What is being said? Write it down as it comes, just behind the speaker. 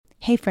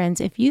Hey friends,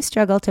 if you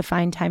struggle to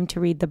find time to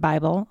read the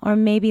Bible, or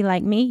maybe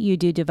like me, you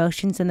do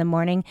devotions in the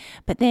morning,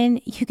 but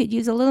then you could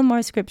use a little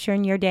more scripture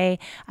in your day,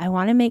 I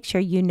want to make sure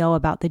you know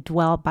about the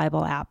Dwell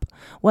Bible app.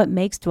 What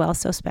makes Dwell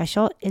so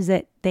special is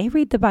that they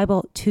read the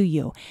Bible to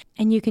you,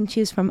 and you can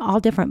choose from all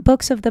different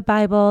books of the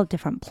Bible,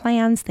 different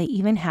plans. They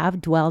even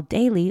have Dwell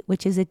Daily,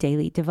 which is a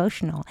daily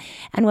devotional.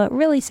 And what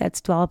really sets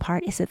Dwell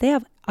apart is that they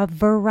have a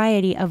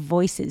variety of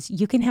voices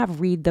you can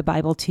have read the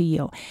Bible to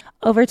you.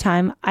 Over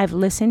time, I've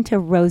listened to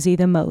Rosie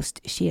the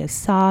most. She is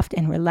soft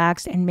and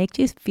relaxed and makes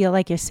you feel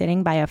like you're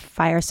sitting by a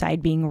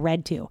fireside being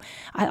read to.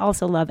 I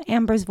also love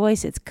Amber's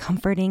voice. It's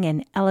comforting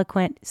and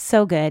eloquent,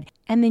 so good.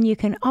 And then you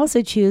can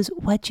also choose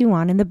what you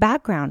want in the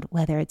background,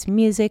 whether it's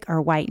music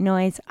or white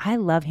noise. I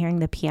love hearing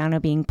the piano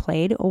being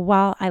played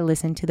while I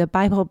listen to the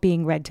Bible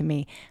being read to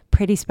me.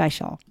 Pretty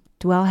special.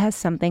 Dwell has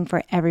something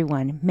for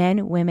everyone,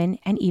 men, women,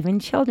 and even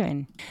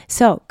children.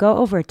 So go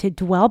over to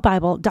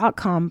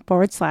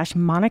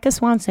dwellbible.com/Monica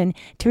Swanson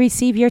to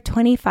receive your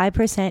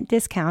 25%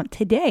 discount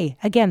today.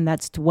 Again,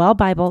 that's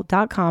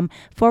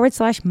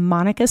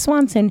dwellbible.com/Monica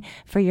Swanson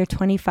for your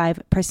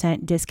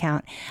 25%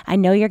 discount. I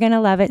know you're going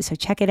to love it, so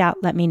check it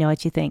out. Let me know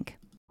what you think.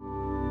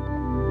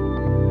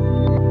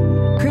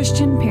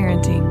 Christian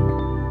parenting.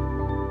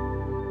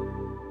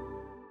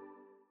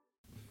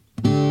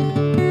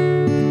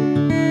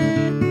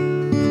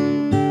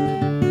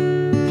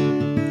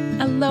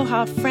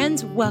 Aloha,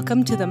 friends.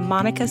 Welcome to the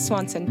Monica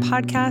Swanson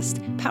podcast,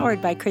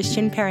 powered by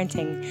Christian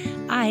Parenting.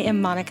 I am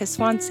Monica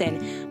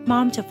Swanson,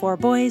 mom to 4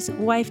 boys,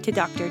 wife to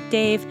Dr.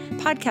 Dave,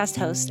 podcast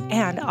host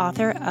and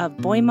author of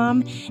Boy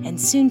Mom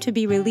and soon to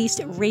be released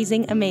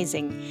Raising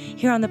Amazing.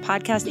 Here on the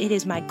podcast, it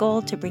is my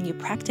goal to bring you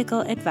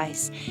practical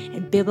advice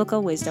and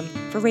biblical wisdom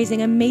for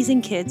raising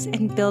amazing kids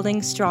and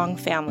building strong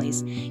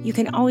families. You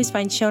can always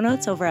find show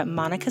notes over at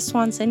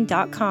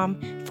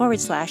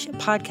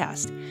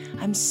monicaswanson.com/podcast.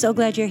 I'm so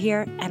glad you're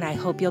here, and I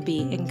hope you'll be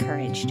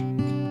encouraged.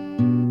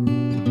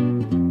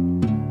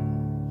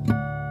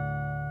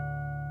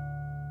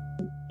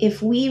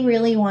 If we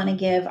really want to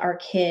give our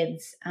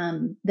kids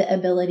the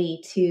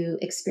ability to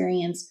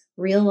experience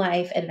real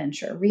life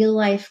adventure, real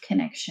life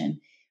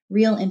connection,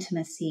 real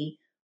intimacy,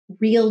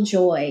 real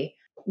joy,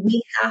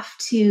 we have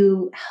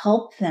to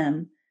help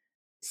them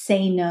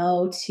say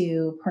no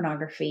to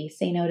pornography,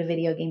 say no to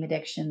video game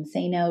addiction,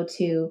 say no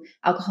to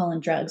alcohol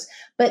and drugs.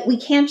 But we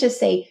can't just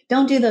say,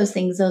 don't do those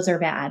things, those are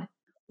bad.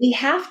 We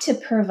have to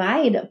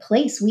provide a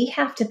place. We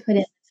have to put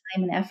in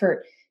time and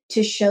effort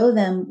to show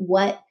them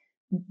what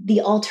the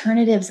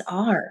alternatives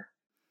are.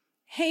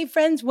 Hey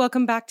friends,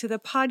 welcome back to the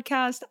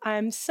podcast.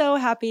 I'm so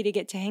happy to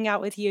get to hang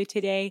out with you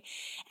today.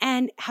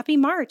 And happy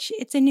March.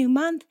 It's a new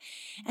month.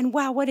 And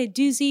wow, what a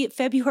doozy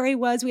February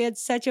was. We had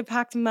such a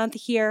packed month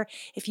here.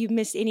 If you've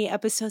missed any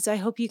episodes, I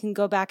hope you can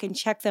go back and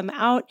check them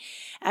out.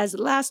 As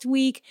last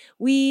week,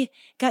 we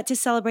got to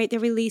celebrate the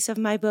release of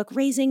my book,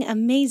 Raising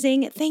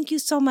Amazing. Thank you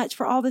so much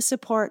for all the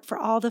support, for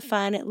all the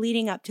fun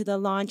leading up to the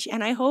launch.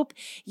 And I hope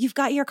you've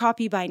got your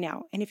copy by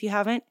now. And if you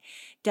haven't,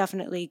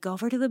 definitely go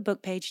over to the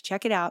book page,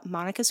 check it out,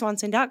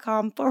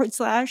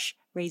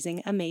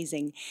 monicaswanson.com/Raising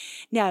Amazing.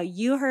 Now,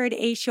 you heard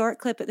a short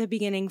clip at the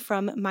beginning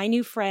from my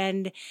new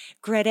friend,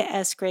 Greta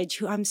Eskridge,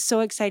 who I'm so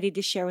excited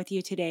to share with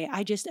you today.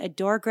 I just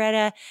adore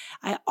Greta.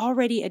 I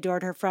already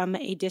adored her from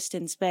a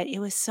distance, but it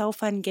was so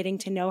fun getting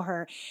to know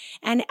her.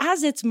 And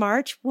as it's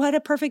March, what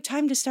a perfect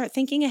time to start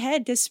thinking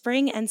ahead to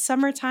spring and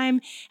summertime.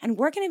 And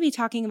we're going to be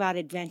talking about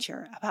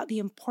adventure, about the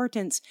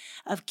importance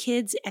of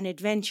kids and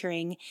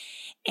adventuring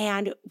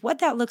and what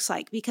that looks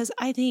like. Because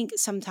I think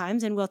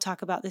sometimes, and we'll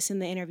talk about this in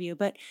the interview,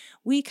 but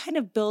we kind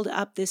of build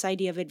up this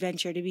idea of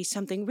adventure to be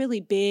something really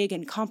big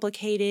and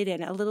complicated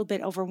and a little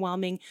bit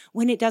overwhelming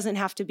when it doesn't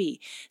have to be.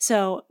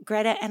 So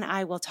Greta and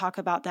I will talk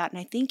about that. And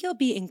I think you'll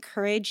be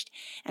encouraged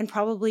and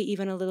probably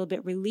even a little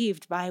bit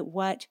relieved by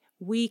what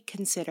we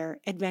consider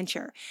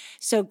adventure.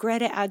 So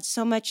Greta adds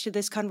so much to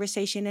this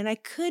conversation, and I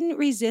couldn't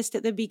resist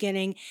at the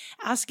beginning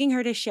asking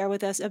her to share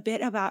with us a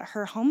bit about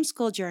her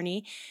homeschool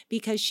journey,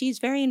 because she's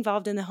very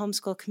involved in the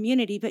homeschool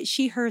community, but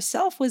she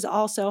herself was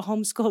also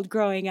homeschooled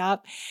growing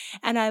up.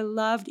 And I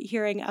loved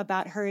hearing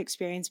about her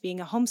experience being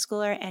a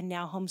homeschooler and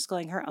now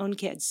homeschooling her own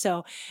kids.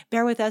 So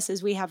bear with us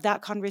as we have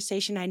that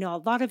conversation. I know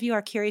a lot of you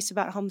are curious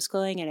about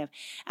homeschooling and have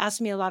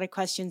asked me a lot of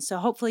questions. So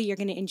hopefully you're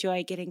going to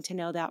enjoy getting to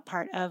know that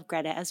part of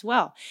Greta as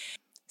well.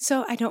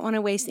 So I don't want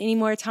to waste any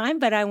more time,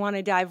 but I want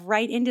to dive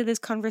right into this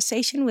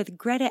conversation with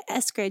Greta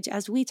Eskridge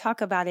as we talk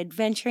about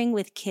adventuring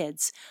with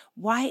kids,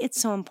 why it's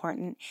so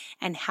important,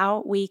 and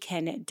how we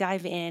can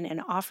dive in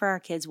and offer our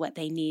kids what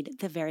they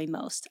need the very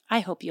most. I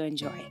hope you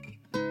enjoy.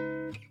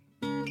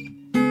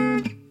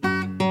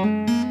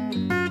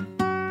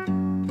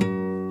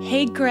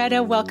 Hey,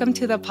 Greta, welcome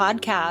to the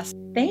podcast.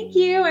 Thank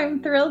you.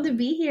 I'm thrilled to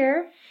be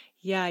here.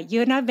 Yeah,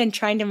 you and I have been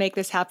trying to make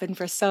this happen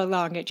for so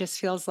long. It just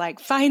feels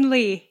like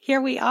finally, here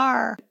we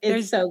are.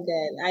 It's so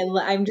good.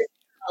 I'm just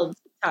thrilled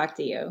talk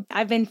to you.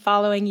 I've been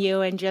following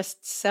you and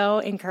just so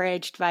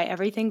encouraged by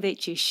everything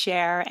that you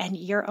share and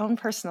your own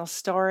personal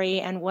story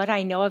and what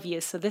I know of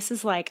you. So this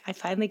is like, I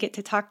finally get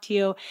to talk to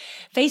you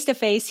face to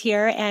face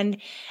here and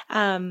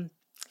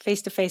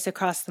face to face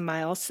across the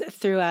miles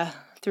through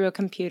a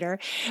computer.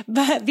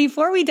 But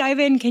before we dive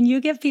in, can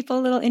you give people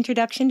a little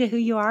introduction to who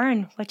you are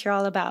and what you're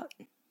all about?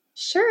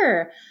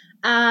 Sure.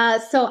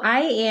 So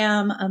I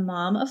am a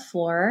mom of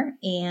 4,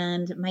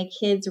 and my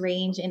kids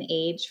range in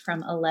age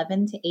from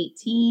 11 to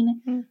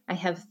 18. Mm-hmm. I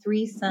have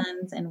 3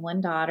 sons and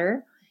 1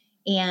 daughter,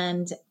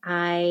 and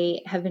I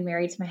have been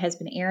married to my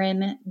husband,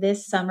 Aaron.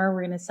 This summer,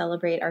 we're going to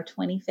celebrate our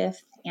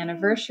 25th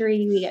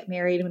anniversary. We got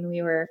married when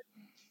we were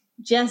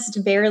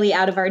just barely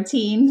out of our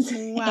teens.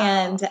 Wow.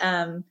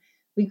 And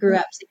we grew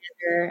up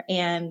together.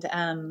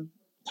 And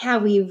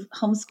we've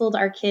homeschooled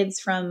our kids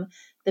from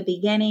the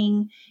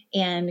beginning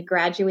and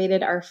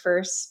graduated our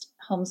first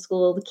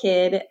homeschooled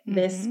kid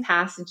this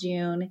past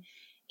June.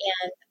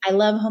 And I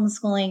love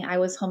homeschooling. I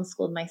was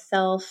homeschooled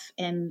myself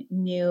and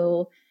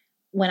knew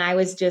when I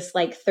was just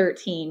like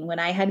 13, when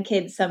I had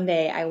kids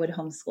someday, I would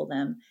homeschool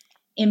them.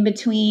 In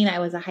between, I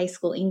was a high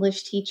school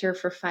English teacher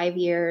for 5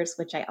 years,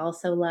 which I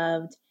also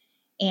loved.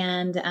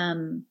 And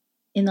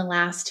in the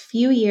last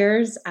few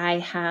years, I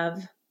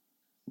have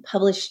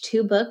published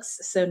 2 books.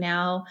 So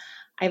now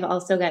I've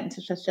also gotten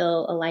to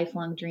fulfill a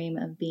lifelong dream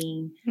of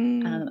being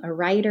a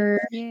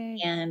writer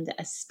and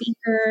a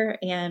speaker.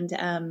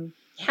 And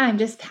I'm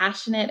just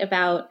passionate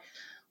about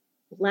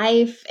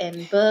life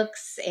and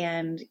books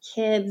and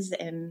kids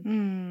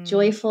and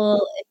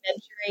joyful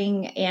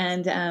adventuring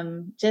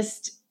and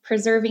just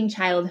preserving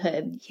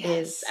childhood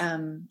is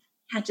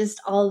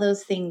just all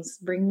those things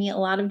bring me a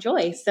lot of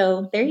joy.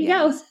 So there you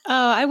go.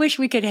 Oh, I wish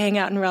we could hang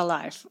out in real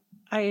life.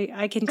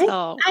 I can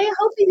tell. I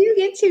hope we do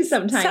get to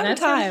sometime. That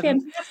sounds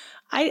fantastic.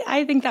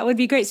 I think that would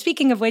be great.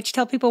 Speaking of which,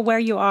 tell people where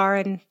you are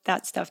and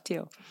that stuff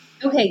too.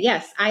 Okay,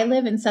 yes. I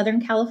live in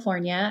Southern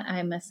California.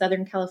 I'm a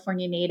Southern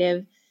California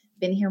native,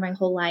 been here my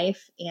whole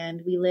life,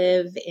 and we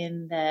live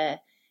in the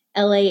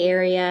LA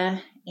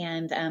area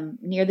and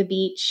near the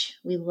beach.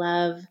 We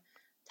love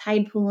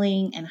tide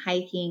pooling and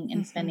hiking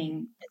and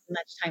spending as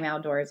much time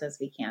outdoors as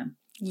we can.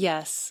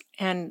 Yes.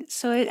 And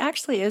so it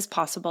actually is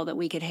possible that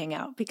we could hang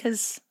out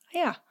because,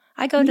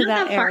 I go to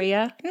that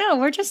area. No,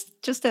 we're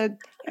just a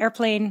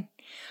airplane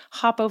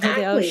hop over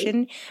the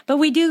ocean. But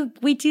we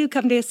do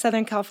come to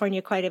Southern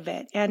California quite a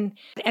bit. And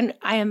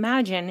I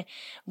imagine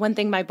one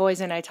thing my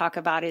boys and I talk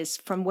about is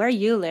from where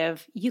you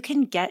live, you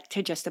can get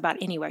to just about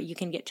anywhere. You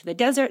can get to the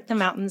desert, the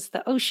mountains,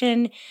 the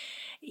ocean.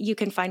 You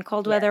can find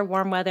cold weather,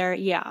 warm weather.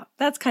 Yeah,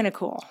 that's kind of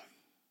cool.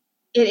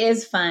 It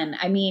is fun.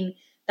 I mean,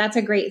 that's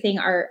a great thing.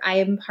 I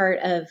am part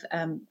of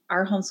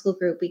our homeschool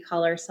group. We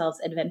call ourselves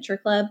Adventure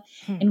Club,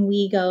 and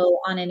we go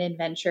on an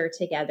adventure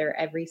together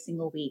every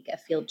single week, a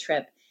field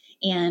trip.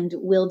 And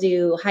we'll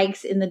do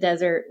hikes in the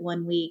desert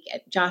one week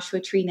at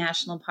Joshua Tree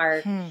National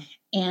Park.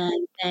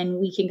 And then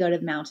we can go to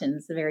the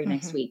mountains the very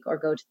next week or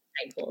go to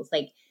the tide pools.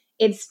 Like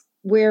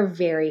we're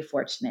very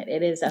fortunate.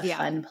 It is a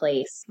fun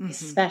place,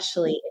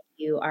 especially if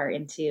you are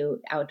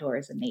into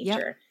outdoors and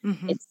nature.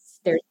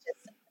 There's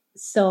just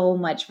so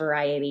much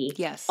variety.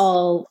 Yes.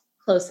 All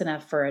close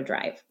enough for a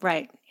drive.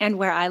 Right. And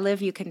where I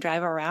live, you can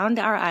drive around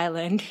our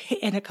island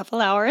in a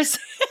couple hours.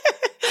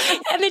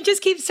 And then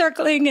just keep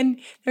circling, and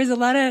there's a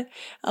lot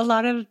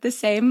of the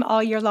same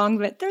all year long,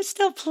 but there's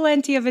still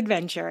plenty of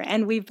adventure.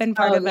 And we've been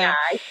part of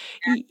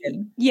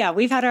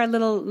we've had our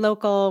little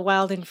local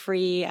wild and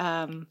free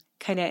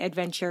kind of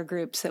adventure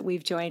groups that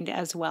we've joined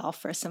as well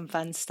for some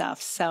fun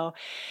stuff. So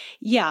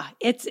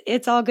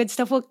it's all good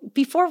stuff. Well,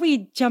 before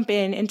we jump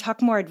in and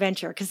talk more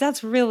adventure, because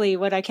that's really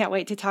what I can't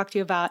wait to talk to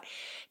you about,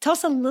 tell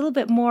us a little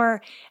bit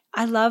more.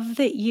 I love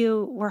that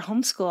you were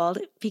homeschooled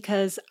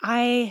because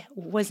I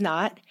was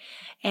not.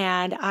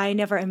 And I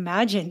never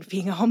imagined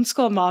being a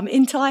homeschool mom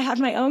until I had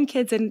my own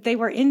kids and they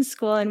were in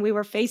school and we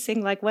were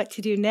facing like what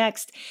to do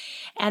next.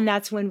 And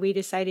that's when we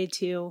decided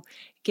to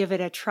give it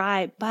a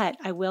try. But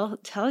I will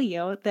tell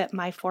you that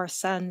my 4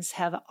 sons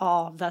have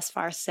all thus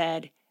far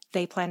said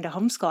they plan to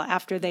homeschool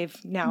after they've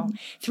now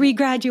 3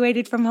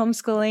 graduated from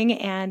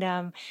homeschooling. And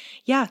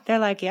they're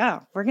like,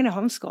 we're going to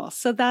homeschool.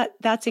 So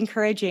that's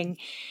encouraging.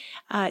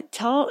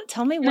 Tell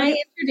me what. Can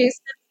I introduce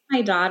them to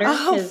my daughter?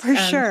 Oh, for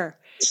sure.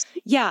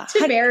 Yeah.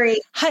 To marry.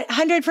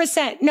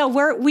 100%. No,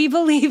 we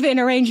believe in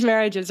arranged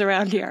marriages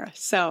around here.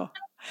 So.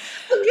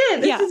 Oh,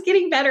 good. This is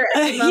getting better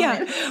at the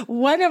moment.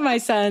 One of my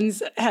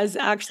sons has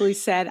actually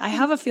said, I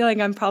have a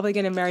feeling I'm probably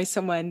going to marry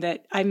someone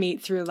that I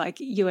meet through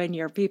like you and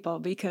your people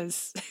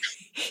because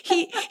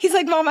he's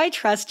like, Mom, I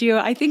trust you.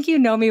 I think you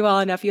know me well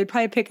enough. You'd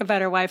probably pick a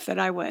better wife than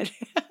I would.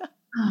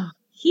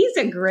 He's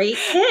a great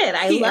kid.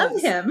 I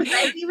love him.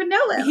 I didn't even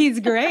know him. He's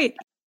great.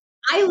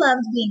 I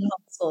loved being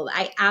homeschooled.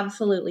 I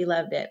absolutely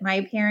loved it.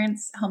 My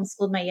parents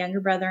homeschooled my younger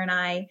brother and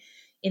I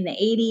in the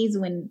 80s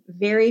when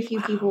very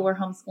few people were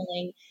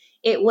homeschooling.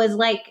 It was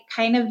like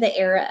kind of the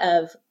era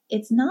of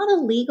it's not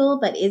illegal,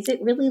 but is it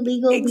really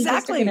legal? Exactly. We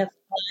just are going to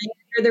fly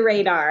under the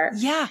radar.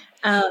 Yeah.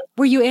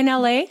 Were you in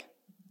LA?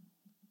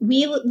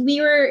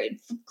 we were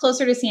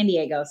closer to San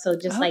Diego. So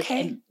just like,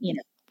 Okay. in,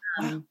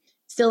 Wow.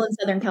 still in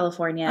Southern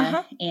California.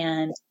 Uh-huh.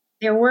 And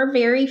there were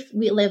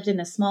we lived in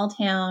a small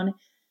town.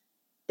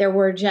 There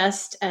were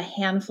just a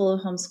handful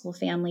of homeschool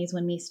families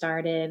when we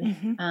started.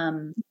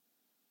 Mm-hmm.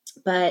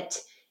 But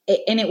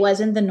it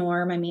wasn't the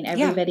norm. I mean, Yeah.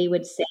 everybody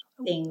would say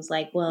things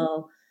like,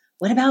 well,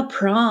 what about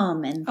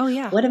prom? And Oh,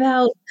 yeah. what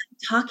about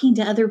talking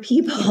to other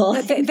people?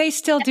 They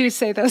still do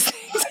say those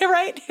things,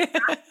 right?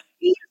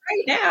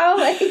 Right now.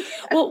 Like,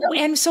 Well,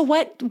 and so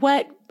what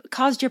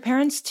caused your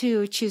parents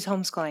to choose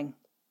homeschooling?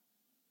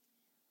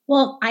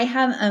 well, I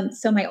have,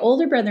 so my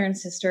older brother and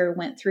sister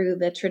went through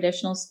the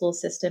traditional school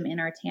system in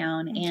our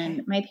town, Okay.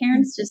 and my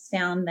parents just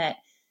found that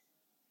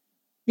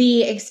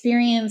the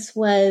experience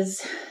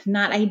was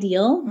not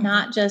ideal, Mm-hmm.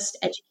 not just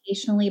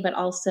educationally, but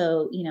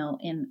also,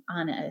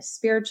 on a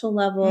spiritual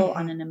level,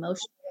 on Mm-hmm. an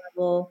emotional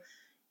level.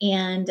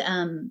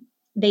 And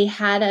they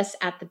had us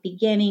at the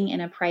beginning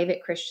in a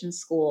private Christian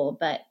school,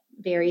 but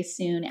very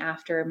soon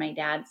after, my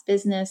dad's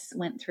business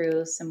went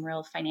through some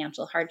real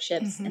financial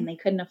hardships Mm-hmm. and they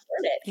couldn't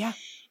afford it. Yeah.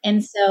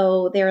 And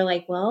so they were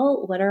like,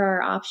 well, what are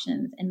our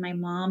options? And my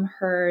mom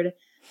heard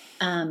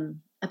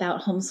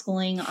about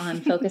homeschooling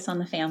on Focus on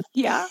the Family.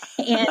 Yeah.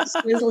 And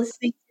she was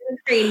listening to the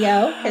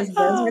radio because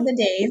those were Oh, the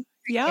days,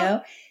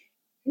 yeah.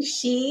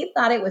 She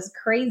thought it was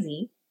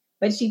crazy,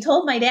 but she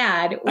told my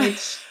dad,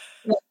 which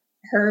was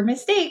her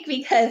mistake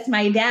because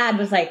my dad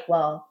was like,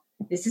 well,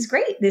 this is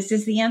great. This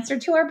is the answer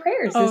to our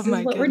prayers. Oh This is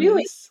my what we're doing.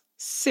 goodness. My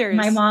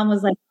Serious. mom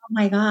was like, oh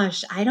my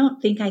gosh, I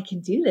don't think I can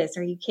do this.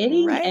 Are you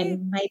kidding? Right?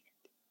 And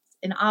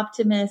an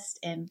optimist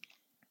and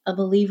a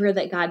believer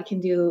that God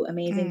can do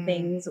amazing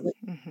things when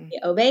Mm-hmm. we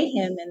obey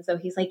him. And so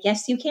he's like,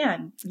 yes, you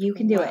can. You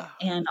can do it. Wow.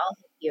 And I'll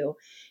help you.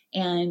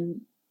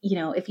 And,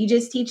 if you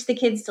just teach the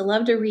kids to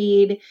love to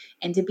read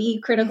and to be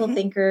critical Mm-hmm.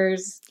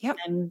 thinkers Yep.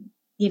 and,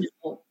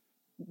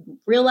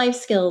 real life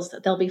skills,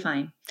 they'll be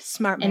fine.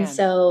 Smart And man.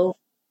 so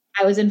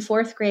I was in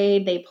fourth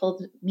grade. They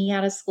pulled me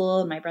out of school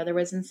and my brother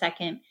was in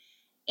second,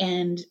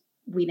 and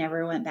we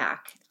never went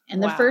back.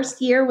 And the Wow.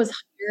 first year was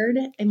hard.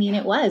 I mean,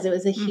 Yeah. it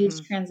was a huge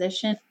Mm-hmm.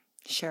 transition,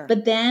 Sure.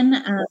 but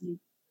then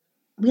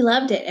we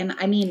loved it. And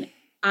I mean,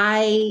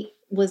 I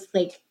was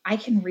like, I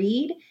can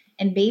read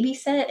and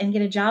babysit and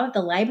get a job at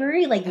the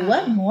library. Like,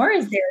 what more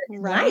is there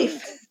in Right?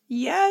 life?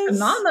 Yes.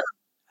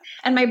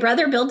 And my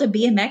brother built a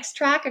BMX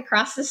track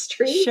across the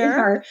street in Sure.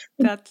 our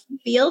That's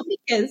field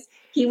because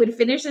he would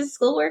finish his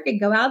schoolwork and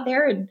go out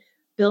there and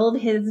build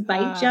his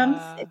bike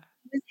jumps. And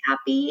he was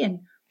happy and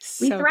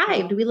we so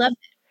thrived. cool. We loved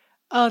it.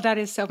 Oh, that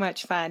is so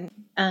much fun.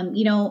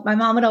 My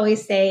mom would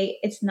always say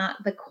it's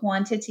not the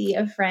quantity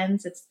of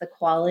friends, it's the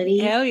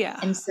quality. Oh, yeah.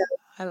 And so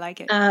I like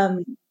it.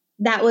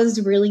 that was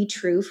really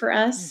true for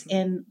us. Mm-hmm.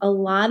 And a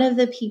lot of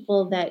the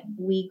people that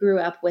we grew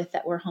up with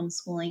that were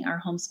homeschooling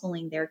are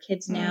homeschooling their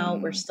kids now.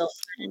 We're still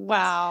friends.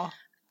 Wow.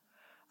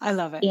 I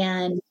love it.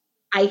 And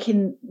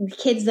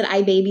kids that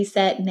I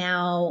babysit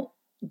now,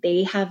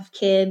 they have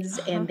kids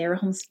and they're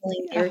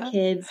homeschooling their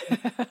kids.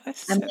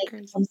 So I'm like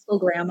crazy. homeschool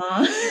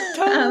grandma.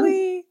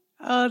 Totally.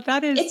 Oh,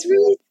 that is. It's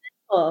really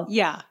simple.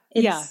 Yeah.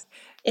 It's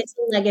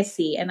a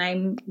legacy. And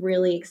I'm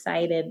really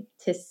excited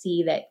to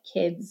see that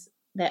kids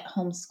that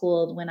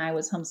homeschooled when I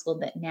was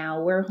homeschooled, that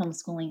now we're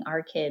homeschooling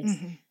our kids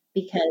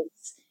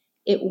because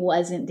it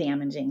wasn't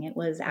damaging. It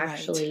was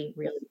actually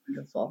really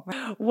wonderful.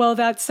 Well,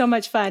 that's so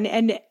much fun.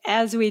 And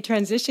as we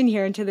transition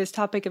here into this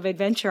topic of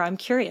adventure, I'm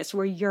curious,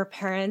 were your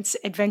parents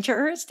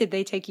adventurers? Did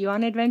they take you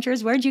on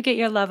adventures? Where'd you get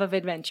your love of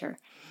adventure?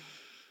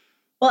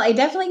 Well, I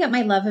definitely got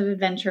my love of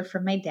adventure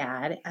from my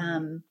dad.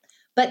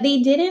 But they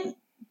didn't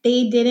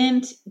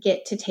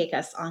get to take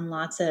us on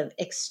lots of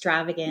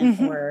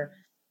extravagant or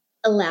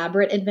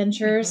elaborate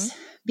adventures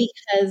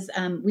because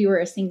we were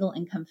a single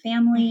income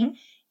family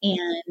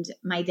and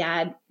my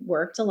dad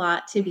worked a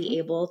lot to be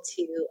able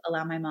to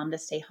allow my mom to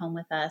stay home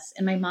with us.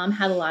 And my mom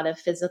had a lot of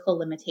physical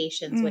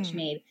limitations, which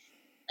made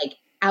like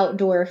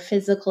outdoor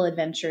physical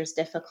adventures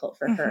difficult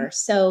for her.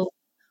 So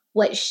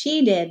what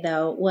she did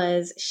though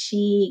was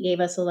she gave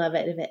us a love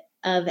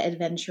of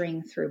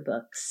adventuring through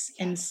books.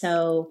 Yes. And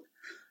so,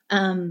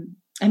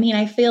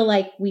 I feel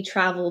like we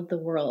traveled the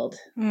world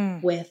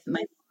with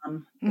my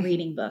mom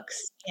reading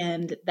books.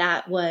 And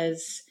that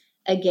was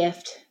a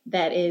gift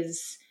that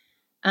is,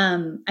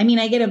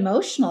 I get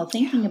emotional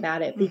thinking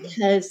about it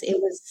because it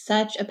was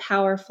such a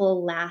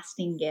powerful,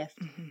 lasting gift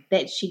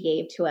that she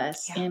gave to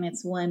us. Yeah. And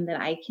it's one that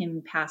I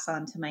can pass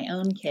on to my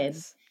own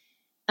kids.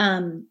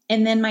 And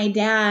then my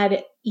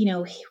dad,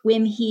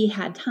 when he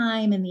had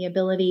time and the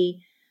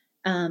ability,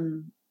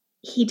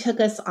 he took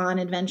us on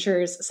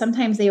adventures.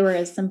 Sometimes they were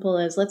as simple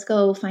as let's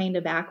go find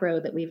a back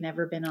road that we've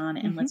never been on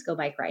and let's go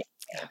bike ride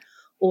there.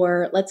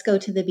 Or let's go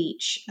to the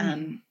beach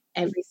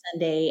every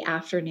Sunday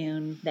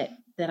afternoon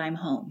that I'm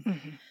home.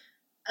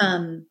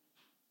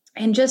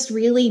 And just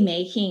really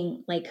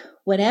making like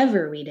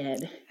whatever we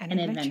did an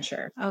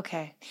adventure.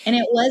 Okay. And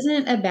it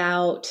wasn't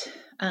about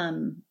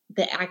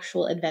the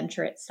actual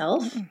adventure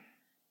itself.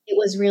 It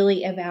was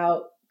really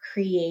about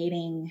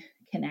creating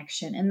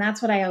connection. And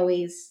that's what I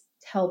always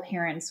tell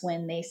parents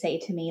when they say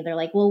to me, they're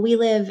like, well, we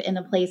live in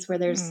a place where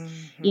there's,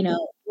 Mm-hmm.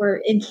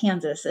 we're in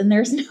Kansas and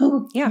there's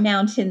no Yeah.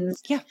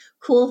 mountains, Yeah.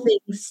 cool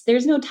things.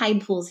 There's no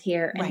tide pools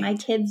here. And my Right.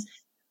 kids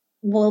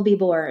will be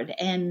bored.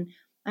 And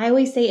I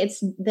always say it's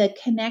the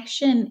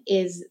connection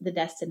is the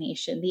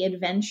destination. The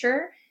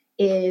adventure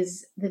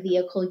is the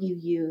vehicle you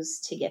use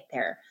to get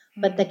there.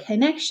 But the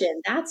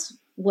connection, that's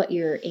what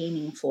you're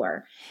aiming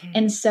for.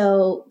 And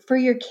so for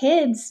your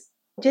kids,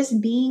 just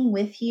being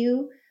with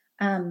you,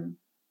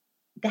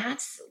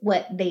 that's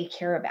what they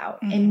care about.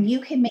 And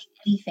you can make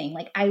anything.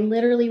 Like I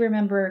literally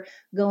remember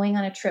going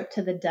on a trip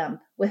to the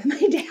dump with my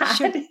dad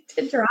Sure.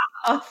 to drop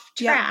off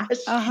Yeah. trash.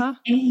 Uh-huh.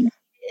 And he made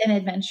it an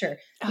adventure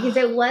because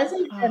it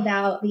wasn't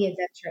about the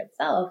adventure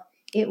itself.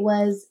 It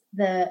was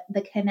the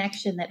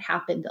connection that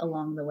happened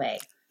along the way.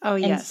 Oh,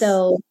 And yes.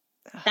 so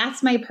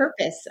that's my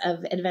purpose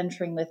of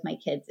adventuring with my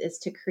kids, is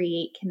to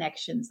create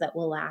connections that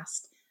will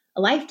last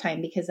a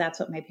lifetime, because that's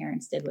what my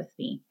parents did with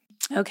me.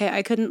 Okay,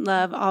 I couldn't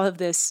love all of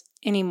this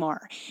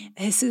anymore.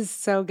 This is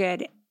so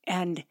good.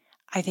 And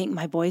I think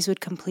my boys would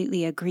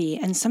completely agree.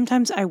 And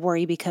sometimes I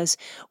worry because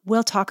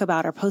we'll talk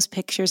about or post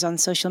pictures on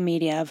social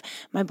media of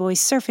my boys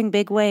surfing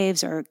big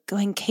waves or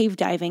going cave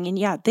diving. And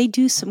yeah, they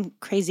do some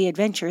crazy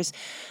adventures,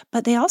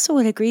 but they also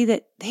would agree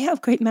that they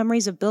have great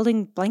memories of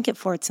building blanket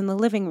forts in the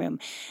living room.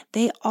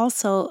 They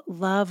also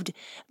loved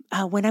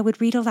when I would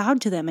read aloud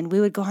to them and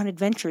we would go on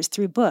adventures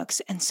through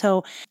books. And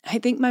so I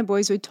think my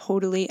boys would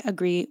totally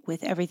agree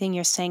with everything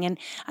you're saying. And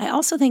I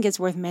also think it's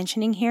worth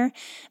mentioning here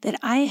that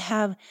I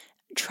have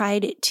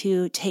tried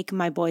to take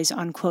my boys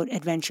on, quote,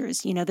 adventures,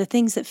 the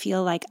things that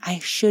feel like I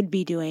should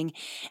be doing.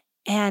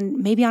 And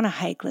maybe on a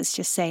hike, let's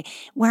just say,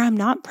 where I'm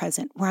not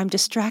present, where I'm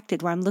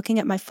distracted, where I'm looking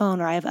at my phone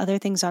or I have other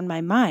things on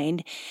my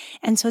mind.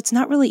 And so it's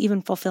not really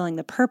even fulfilling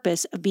the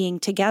purpose of being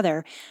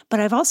together. But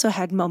I've also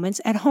had moments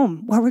at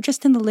home where we're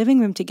just in the living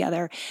room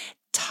together,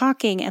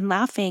 talking and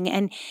laughing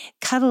and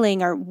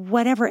cuddling, or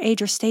whatever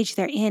age or stage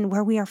they're in,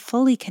 where we are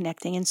fully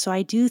connecting. And so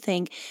I do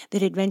think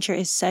that adventure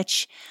is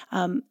such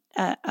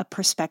a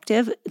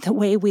perspective, the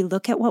way we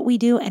look at what we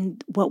do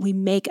and what we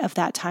make of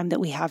that time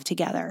that we have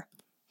together.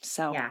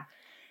 So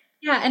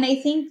Yeah, and I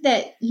think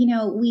that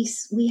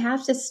we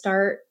have to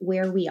start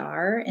where we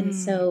are. And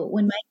so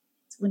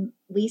when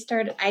we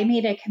started, I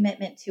made a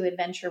commitment to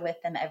adventure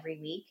with them every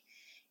week.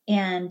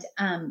 And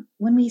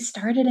when we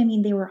started, I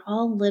mean, they were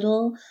all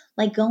little.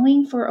 Like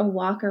going for a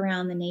walk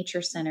around the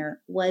nature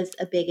center was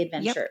a big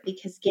adventure,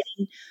 because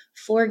getting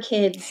 4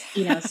 kids,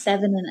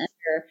 7 and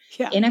under,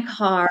 yeah, in a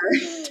car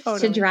to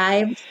totally.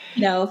 drive,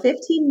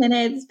 15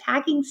 minutes,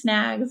 packing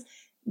snacks,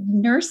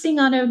 nursing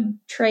on a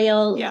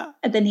trail Yeah.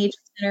 at the nature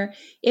center,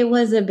 it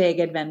was a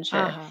big adventure.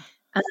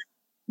 Uh-huh.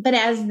 But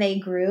as they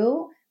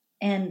grew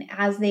and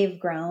as they've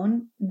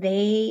grown,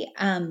 they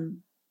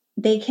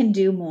can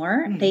do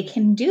more. They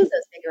can do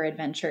those bigger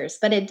adventures,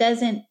 but it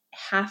doesn't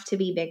have to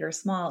be big or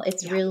small.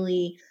 It's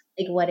really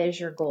like, what is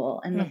your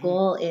goal? And the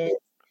goal is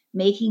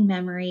making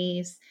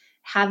memories,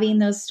 having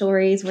those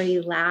stories where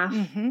you laugh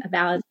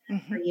about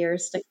for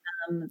years to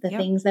come, the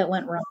things that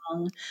went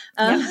wrong,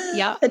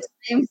 the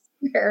times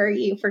where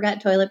you forgot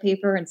toilet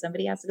paper and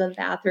somebody has to go to the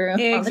bathroom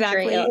on the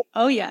trail.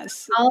 Oh,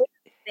 yes. All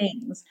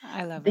things.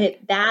 I love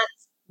it.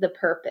 That's the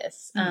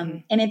purpose.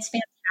 And it's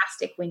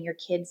fantastic when your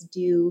kids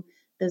do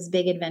those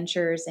big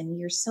adventures and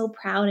you're so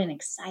proud and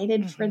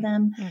excited for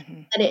them.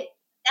 But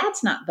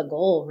that's not the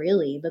goal,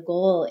 really. The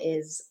goal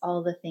is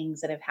all the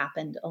things that have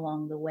happened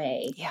along the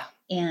way. Yeah.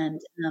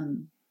 And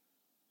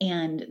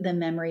the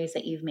memories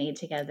that you've made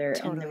together,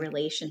 Totally. and the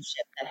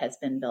relationship that has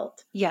been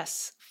built.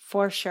 Yes,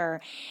 for sure.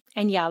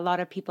 And yeah, a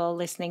lot of people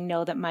listening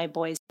know that my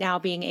boys, now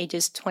being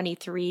ages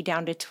 23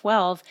 down to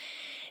 12,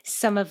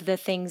 some of the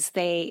things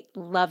they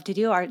love to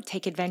do are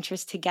take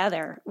adventures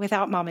together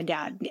without mom and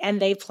dad.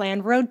 And they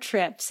plan road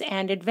trips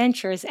and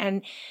adventures.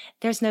 And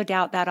there's no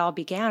doubt that all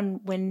began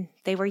when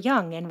they were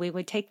young, and we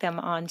would take them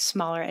on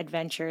smaller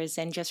adventures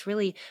and just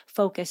really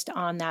focused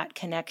on that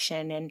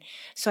connection. And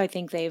so I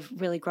think they've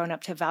really grown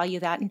up to value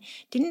that. And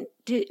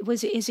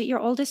is it your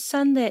oldest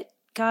son that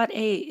got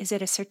is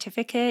it a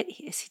certificate?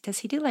 Does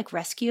he do like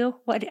rescue?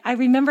 What I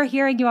remember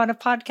hearing you on a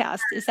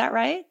podcast. Is that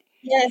right?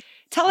 Yes.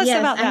 Tell us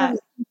about that.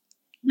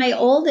 My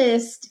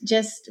oldest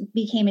just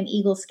became an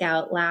Eagle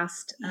Scout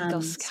last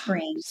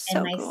spring. So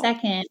and my cool.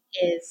 second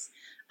is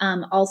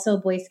also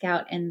Boy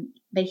Scout,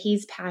 but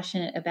he's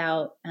passionate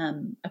about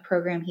a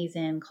program he's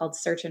in called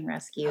Search and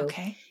Rescue,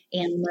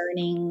 and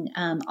learning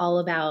all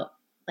about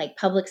like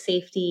public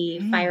safety,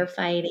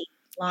 firefighting,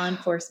 law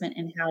enforcement,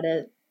 and how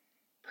to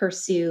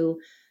pursue,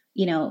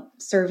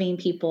 serving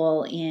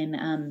people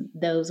in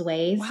those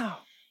ways. Wow.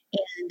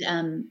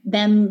 And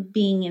them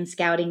being in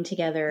scouting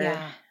together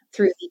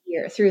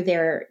through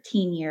their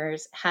teen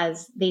years,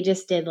 they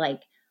just did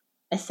like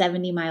a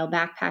 70-mile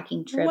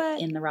backpacking trip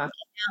in the Rocky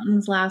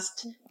Mountains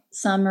last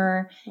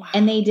summer. Wow.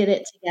 And they did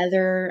it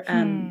together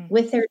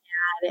with their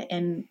dad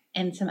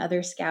and some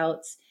other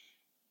scouts.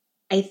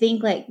 I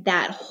think like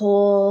that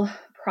whole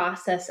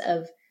process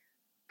of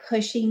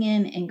pushing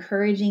and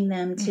encouraging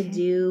them to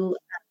do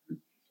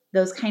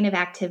those kind of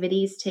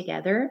activities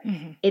together,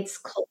 it's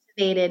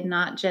cultivated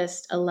not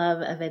just a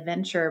love of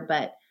adventure,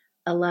 but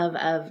a love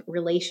of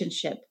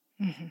relationship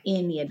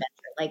in the adventure.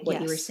 Like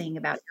what you were Yes. saying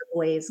about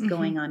your boys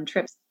going on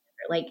trips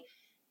together. Like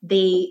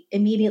they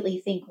immediately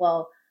think,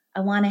 well,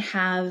 I want to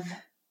have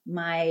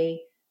my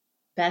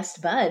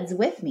best buds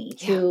with me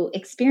to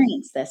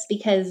experience this,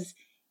 because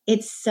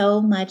it's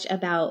so much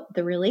about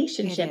the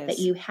relationship that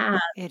you have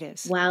It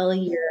is. while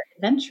you're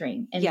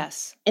adventuring. And,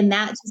 Yes. and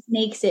that just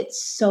makes it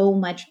so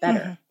much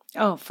better.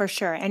 Oh, for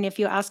sure. And if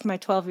you ask my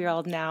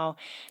 12-year-old now,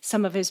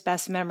 some of his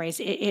best memories,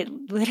 it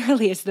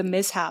literally is the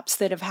mishaps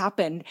that have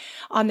happened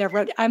on their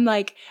road. I'm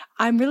like,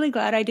 I'm really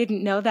glad I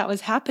didn't know that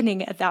was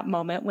happening at that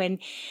moment when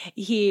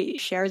he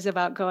shares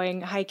about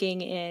going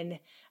hiking in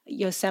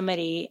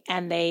Yosemite,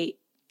 and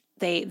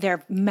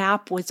their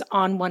map was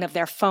on one of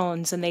their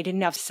phones and they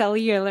didn't have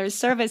cellular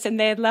service, and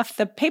they had left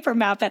the paper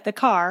map at the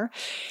car.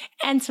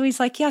 And so he's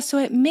like, yeah, so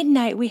at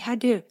midnight we had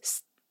to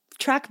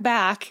track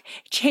back,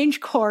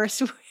 change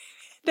course.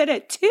 Then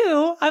at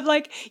 2, I'm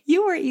like,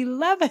 you were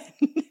 11.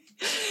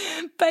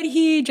 But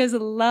he just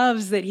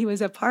loves that he was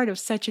a part of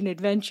such an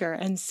adventure.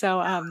 And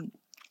so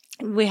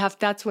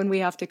that's when we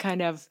have to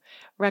kind of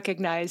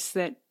recognize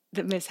that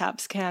the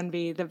mishaps can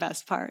be the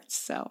best parts.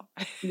 So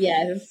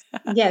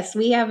Yes,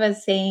 we have a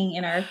saying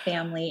in our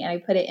family, and I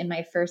put it in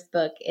my first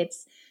book.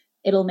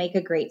 It'll make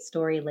a great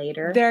story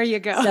later. There you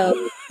go.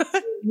 So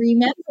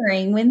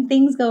remembering when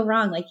things go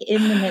wrong, like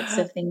in the midst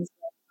of things,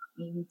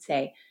 you would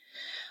say,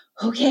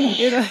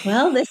 okay,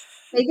 well, this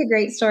will make a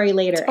great story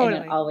later. Totally.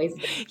 And it always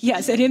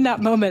Yes. And in that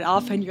moment,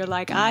 often you're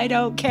like, I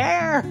don't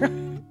care.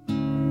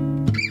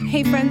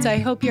 Hey friends, I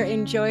hope you're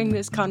enjoying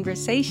this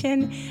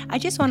conversation. I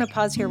just want to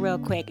pause here real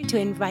quick to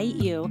invite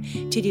you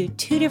to do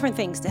 2 different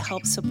things to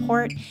help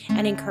support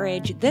and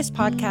encourage this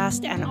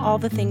podcast and all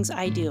the things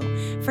I do.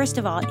 First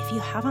of all, if you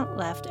haven't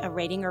left a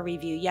rating or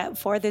review yet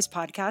for this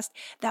podcast,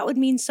 that would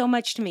mean so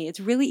much to me. It's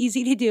really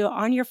easy to do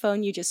on your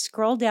phone. You just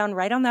scroll down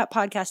right on that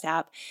podcast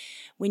app.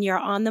 When you're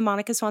on the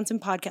Monica Swanson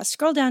podcast,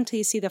 scroll down till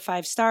you see the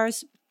 5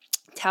 stars.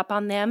 Tap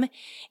on them.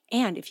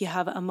 And if you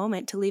have a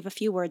moment to leave a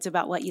few words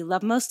about what you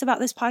love most about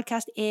this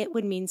podcast, it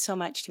would mean so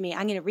much to me.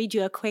 I'm going to read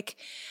you a quick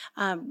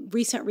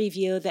recent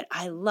review that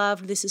I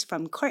loved. This is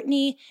from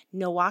Courtney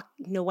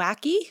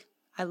Nowacki.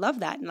 I love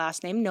that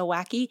last name,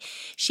 Nowacki.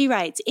 She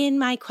writes, in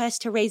my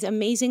quest to raise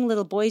amazing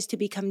little boys to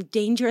become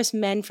dangerous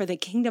men for the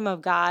kingdom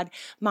of God,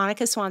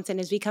 Monica Swanson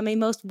has become a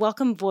most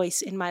welcome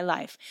voice in my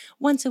life.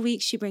 Once a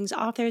week, she brings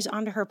authors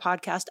onto her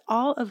podcast,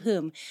 all of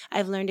whom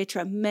I've learned a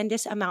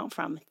tremendous amount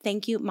from.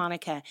 Thank you,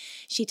 Monica.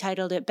 She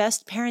titled it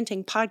Best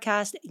Parenting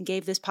Podcast and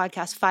gave this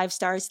podcast 5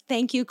 stars.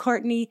 Thank you,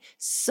 Courtney,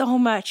 so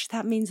much.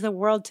 That means the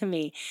world to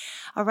me.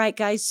 All right,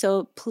 guys,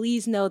 so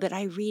please know that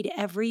I read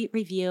every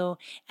review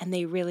and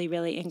they really,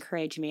 really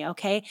encourage me,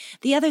 okay?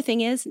 The other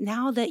thing is,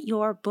 now that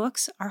your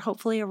books are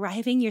hopefully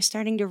arriving, you're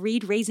starting to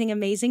read Raising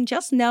Amazing,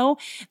 just know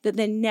that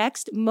the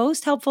next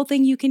most helpful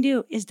thing you can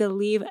do is to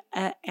leave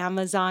an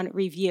Amazon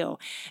review.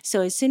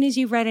 So as soon as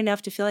you've read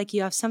enough to feel like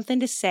you have something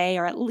to say,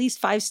 or at least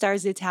 5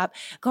 stars to tap,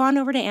 go on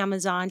over to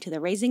Amazon to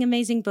the Raising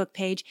Amazing book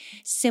page,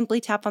 simply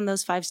tap on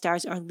those 5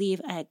 stars or leave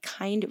a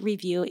kind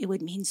review. It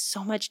would mean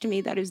so much to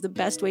me. That is the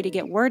best way to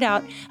get word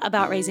out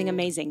about Raising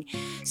Amazing.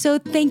 So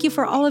thank you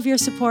for all of your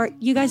support.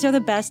 You guys are the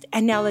best.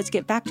 And now let's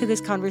get back to this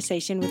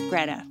conversation with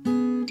Greta.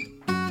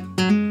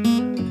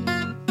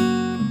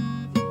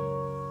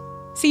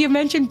 So you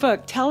mentioned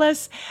book. Tell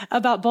us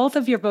about both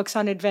of your books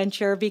on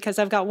adventure, because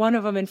I've got one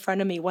of them in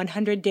front of me,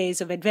 100 Days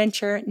of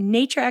Adventure,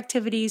 nature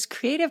activities,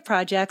 creative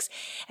projects,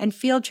 and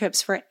field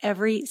trips for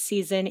every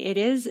season. It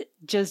is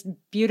just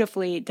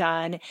beautifully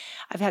done.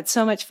 I've had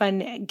so much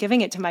fun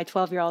giving it to my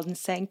 12-year-old and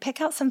saying,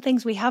 pick out some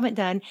things we haven't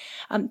done.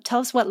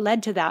 Tell us what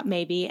led to that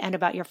maybe, and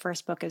about your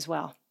first book as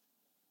well.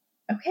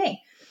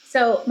 Okay.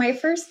 So my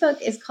first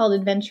book is called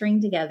Adventuring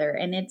Together,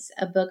 and it's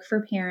a book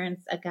for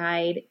parents, a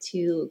guide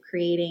to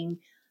creating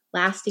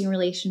lasting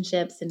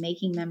relationships and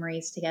making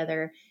memories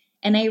together.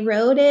 And I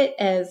wrote it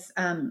as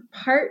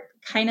part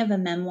kind of a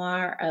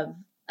memoir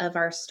of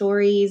our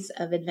stories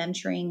of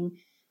adventuring,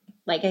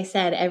 like I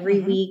said, every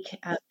week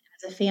as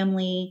a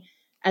family,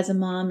 as a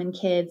mom and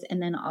kids,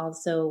 and then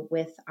also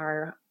with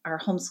our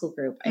homeschool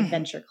group,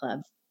 Adventure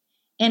Club.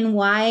 And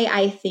why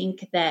I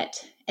think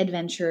that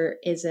adventure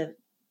is a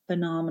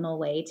phenomenal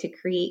way to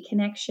create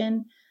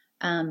connection.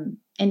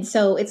 And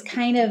so it's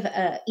kind of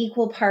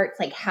equal parts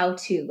like how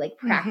to, like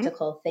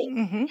practical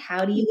things.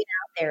 How do you get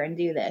out there and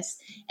do this?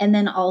 And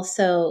then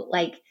also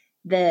like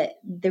the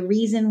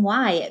reason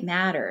why it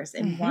matters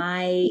and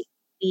why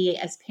we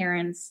as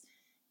parents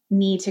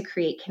need to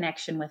create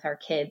connection with our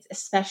kids,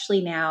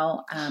 especially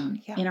now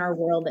in our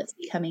world that's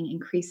becoming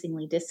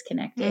increasingly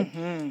disconnected.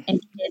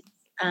 And kids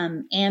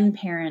and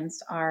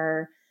parents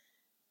are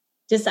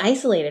just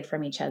isolated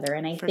from each other.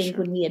 And I think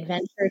when we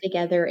adventure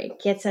together,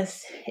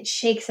 it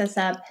shakes us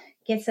up,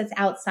 gets us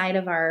outside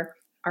of our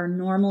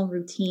normal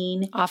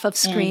routine. Off of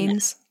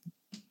screens.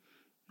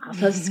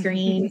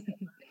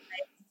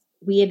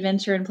 We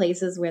adventure in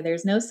places where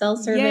there's no cell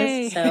service.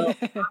 Yay. So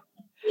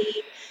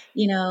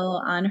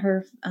on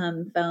her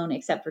phone,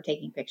 except for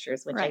taking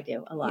pictures, which I Right.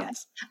 do a lot.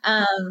 Yes.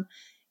 Um,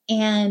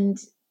 and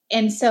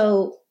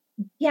so,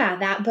 yeah,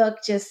 that book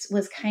just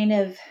was kind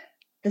of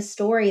the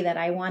story that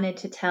I wanted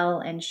to tell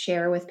and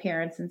share with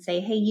parents and say,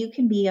 hey, you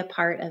can be a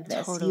part of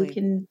this. Totally.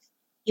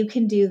 You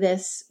can do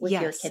this with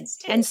your Yes. kids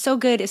too. And so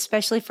good,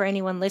 especially for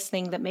anyone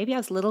listening that maybe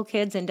has little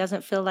kids and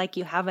doesn't feel like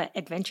you have an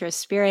adventurous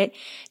spirit,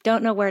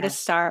 don't know where to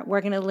start.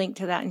 We're going to link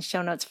to that in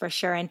show notes for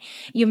sure. And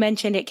you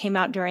mentioned it came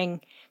out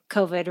during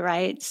COVID,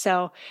 right?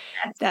 So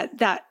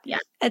that Yeah.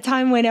 a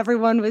time when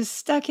everyone was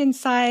stuck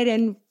inside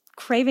and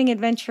craving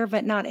adventure,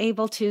 but not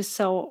able to.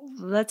 So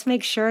let's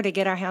make sure to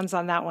get our hands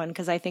on that one,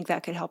 because I think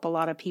that could help a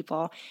lot of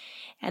people.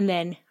 And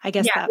then I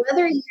guess Yeah,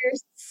 whether you're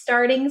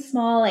starting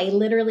small, I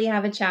literally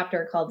have a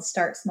chapter called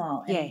Start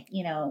Small. And, yay.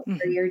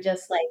 where you're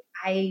just like,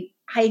 I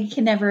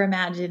can never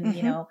imagine,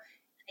 Mm-hmm.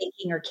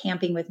 hiking or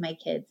camping with my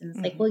kids. And it's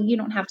like, Mm-hmm. well, you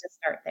don't have to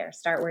start there.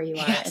 Start where you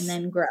are and Yes.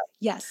 then grow.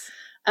 Yes.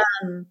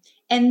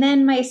 And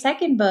then my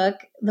second book,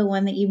 the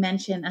one that you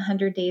mentioned,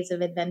 100 Days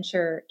of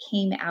Adventure,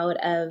 came out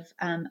of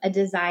a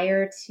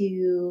desire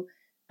to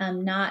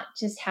not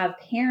just have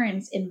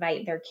parents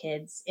invite their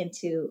kids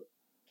into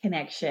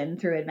connection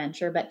through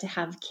adventure, but to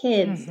have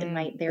kids Mm-hmm.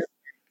 invite their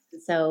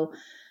parents. So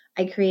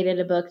I created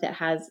a book that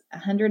has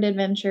 100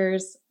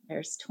 adventures.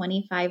 There's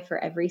 25 for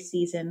every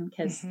season,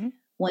 because Mm-hmm.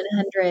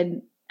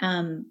 100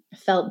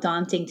 felt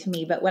daunting to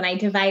me. But when I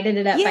divided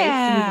it up by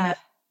season, Yeah.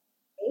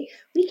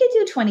 we could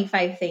do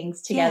 25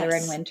 things together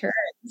in Yes. winter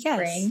and Yes.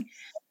 spring.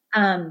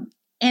 And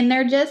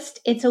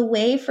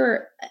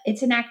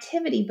it's an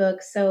activity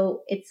book.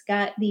 So it's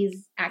got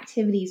these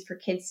activities for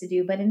kids to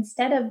do. But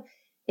instead of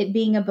it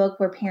being a book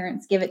where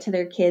parents give it to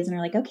their kids and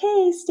are like,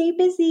 okay, stay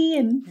busy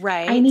and I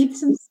Right. need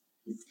some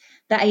space,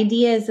 the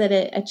idea is that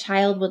a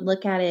child would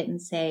look at it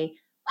and say,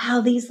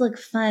 wow, these look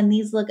fun.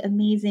 These look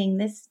amazing.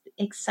 This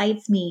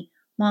excites me.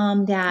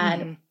 Mom, dad,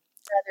 Mm-hmm.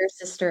 brother,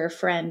 sister,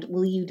 friend,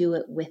 will you do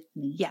it with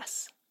me?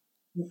 Yes.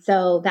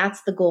 So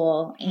that's the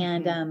goal.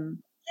 And Mm-hmm.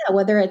 yeah,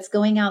 whether it's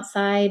going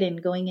outside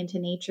and going into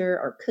nature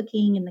or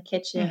cooking in the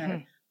kitchen Mm-hmm.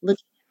 or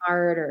looking at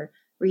art or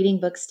reading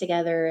books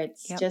together,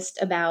 it's Yep.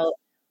 just about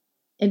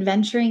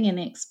adventuring and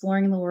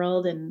exploring the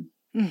world and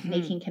Mm-hmm.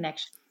 making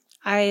connections.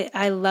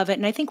 I love it.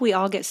 And I think we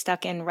all get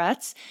stuck in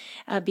ruts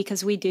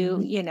because we do,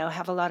 Mhm.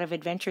 have a lot of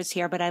adventures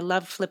here. But I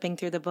love flipping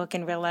through the book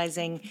and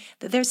realizing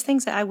that there's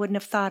things that I wouldn't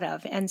have thought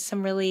of, and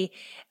some really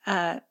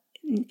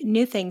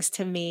new things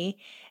to me.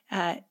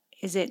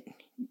 Is it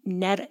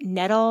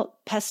nettle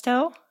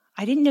pesto?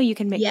 I didn't know you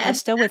can make Yes,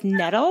 pesto with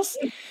nettles.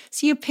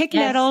 So you pick yes,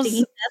 nettles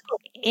stinging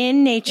nettle. in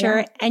Yeah,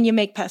 nature and you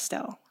make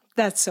pesto.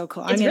 That's so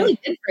cool. I'm it's going really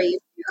good for you.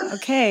 to,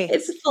 okay.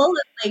 It's full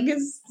of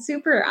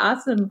super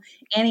awesome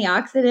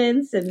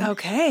antioxidants and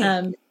Okay.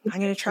 I'm going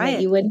to nutrition try that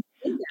it. you wouldn't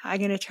think of. I'm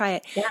going to try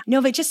it. Yeah.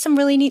 No, but just some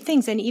really neat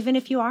things. And even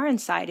if you are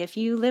inside, if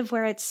you live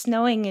where it's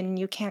snowing and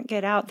you can't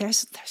get out,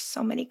 there's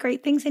so many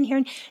great things in here.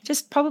 And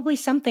just probably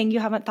something you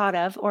haven't thought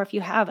of, or if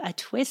you have a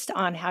twist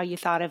on how you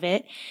thought of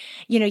it.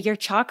 Your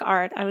chalk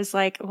art, I was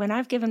like, when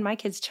I've given my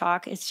kids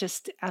chalk, it's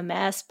just a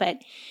mess.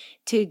 But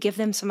to give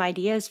them some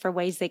ideas for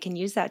ways they can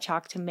use that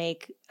chalk to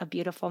make a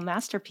beautiful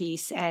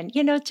masterpiece. And,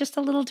 just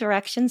a little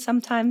direction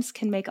sometimes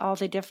can make all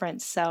the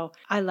difference. So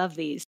I love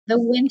these. The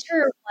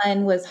winter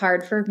one was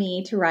hard for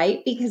me to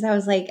write because I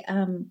was like,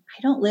 I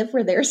don't live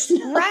where there's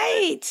snow.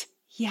 Right.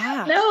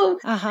 Yeah. No,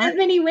 Uh-huh. that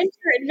many winter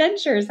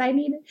adventures.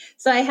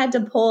 So I had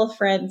to pull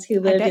friends who I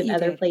lived bet in you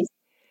other did. places.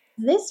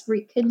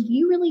 Could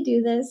you really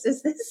do this?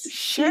 Is this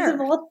Sure.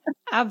 feasible?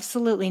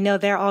 Absolutely. No,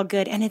 they're all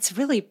good. And it's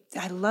really,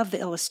 I love the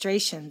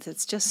illustrations.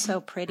 It's just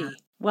so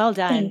pretty. Well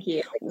done. Thank you.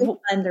 It was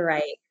fun to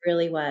write. It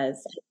really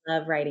was. I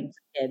love writing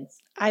for kids.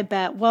 I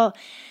bet. Well,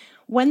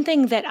 one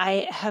thing that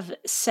I have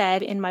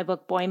said in my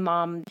book, Boy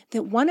Mom,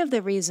 that one of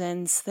the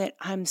reasons that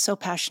I'm so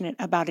passionate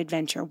about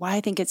adventure, why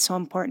I think it's so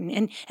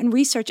important, and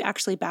research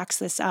actually backs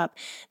this up,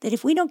 that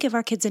if we don't give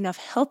our kids enough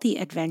healthy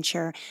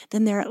adventure,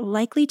 then they're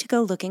likely to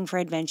go looking for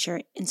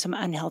adventure in some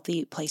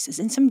unhealthy places,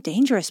 in some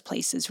dangerous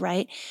places,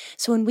 right?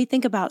 So when we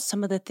think about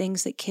some of the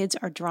things that kids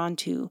are drawn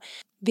to,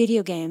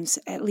 video games,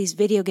 at least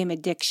video game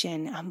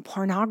addiction,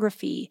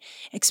 pornography,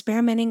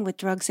 experimenting with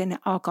drugs and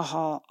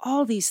alcohol,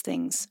 all these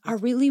things are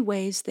really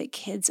ways that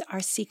kids are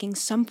seeking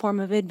some form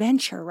of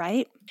adventure,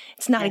 right?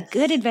 It's not a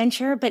good Yes.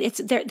 adventure, but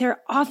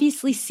they're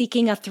obviously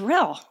seeking a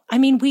thrill. I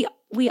mean,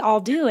 we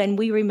all do, and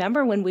we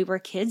remember when we were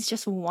kids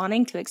just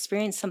wanting to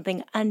experience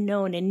something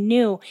unknown and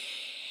new.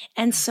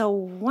 And so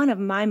one of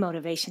my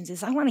motivations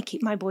is I want to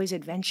keep my boys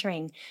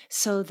adventuring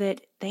so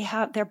that they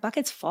have their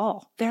buckets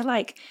full. They're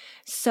like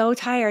so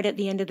tired at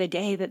the end of the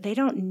day that they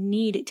don't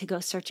need to go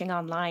searching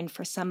online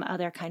for some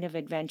other kind of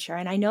adventure.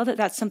 And I know that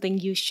that's something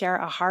you share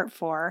a heart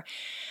for.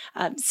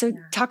 So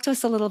talk to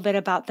us a little bit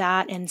about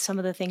that and some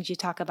of the things you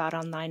talk about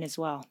online as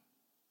well.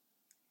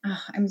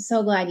 Oh, I'm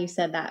so glad you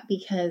said that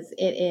because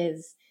it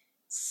is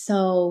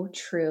so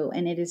true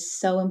and it is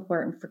so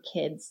important for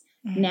kids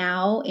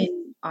now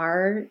in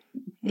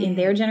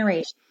their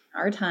generation,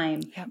 our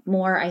time, Yep.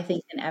 more I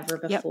think than ever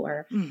Yep.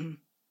 before. Mm-hmm.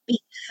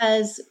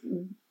 Because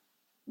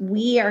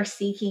we are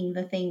seeking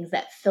the things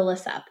that fill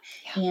us up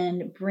Yeah.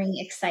 and bring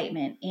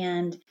excitement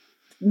and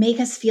make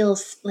us feel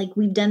like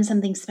we've done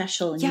something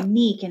special and Yep.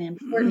 unique and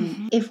important.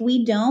 Mhm. If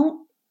we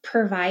don't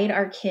provide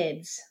our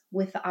kids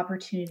with the Yeah.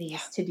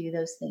 opportunities to do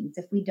those things,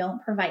 if we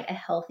don't provide a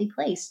healthy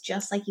place,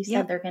 just like you said,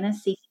 Yep. they're going to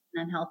seek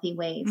in unhealthy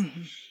ways.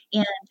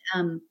 Mhm.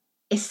 And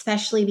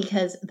especially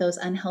because those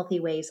unhealthy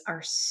ways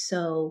are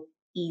so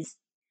easy.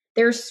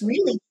 There's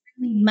really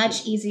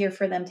much easier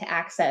for them to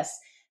access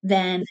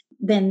than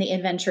the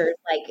adventure,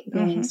 like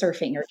going Mhm.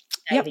 surfing or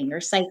Yep. diving or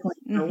cycling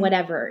or Mhm.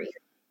 whatever your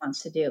kid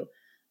wants to do.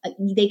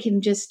 They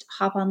can just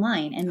hop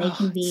online and they Oh,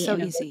 can it's be so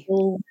in a easy.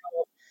 virtual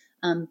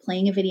world,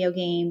 playing a video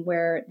game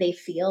where they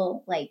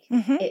feel like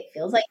Mhm. it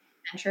feels like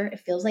adventure. It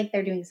feels like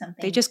they're doing They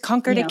something, just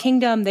conquered you a know,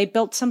 kingdom. They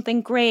built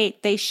something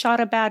great. They shot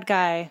a bad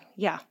guy.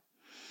 Yeah.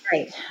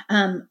 right.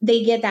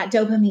 They get that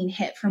dopamine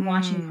hit from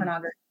watching Mm.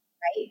 pornography,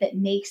 right? That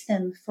makes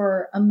them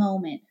for a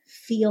moment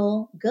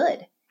feel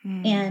good.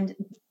 Mm. And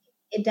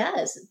it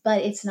does,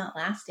 but it's not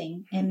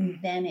lasting. Mm-mm. And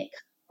then it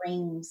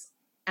brings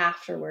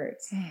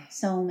afterwards Mm.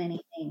 so many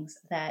things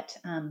that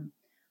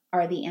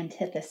are the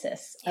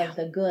antithesis Yeah. of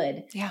the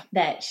good Yeah.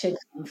 that should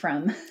come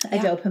from a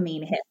Yeah.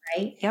 dopamine hit,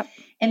 right? Yep.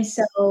 And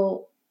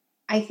so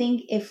I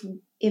think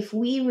if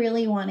we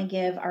really want to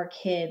give our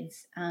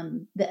kids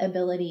the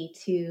ability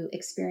to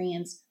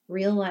experience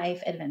real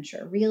life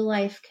adventure, real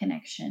life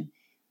connection,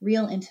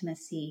 real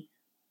intimacy,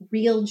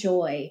 real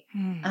joy,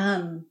 Mm.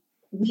 um,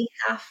 we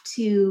have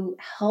to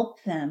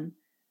help them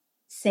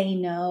say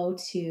no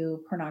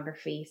to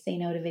pornography, say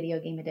no to video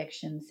game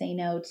addiction, say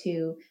no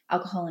to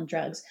alcohol and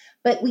drugs.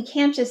 But we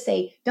can't just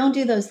say, don't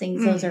do those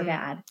things, those are Mhm.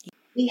 bad.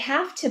 We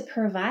have to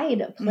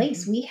provide a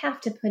place. Mhm. We have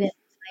to put in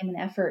time and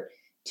effort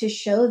to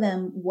show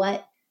them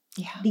what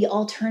Yeah. the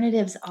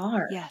alternatives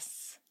are,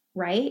 Yes.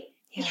 right?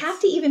 We have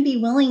Yes. to even be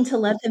willing to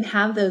let them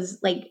have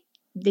those like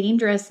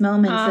dangerous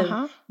moments of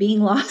Uh-huh. being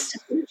lost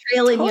on the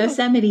trail in Totally.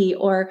 Yosemite,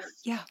 or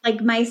Yeah.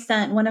 like my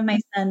son, one of my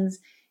sons,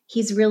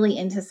 he's really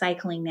into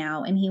cycling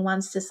now and he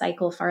wants to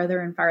cycle farther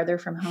and farther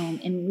from home.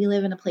 And we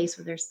live in a place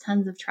where there's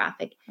tons of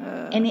traffic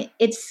and Uh,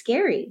 it's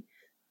scary.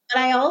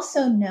 But I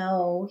also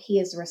know he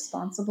is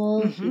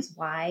responsible, mhm. he's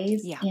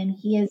wise, Yeah. and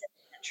he is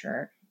an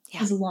adventurer. Yeah.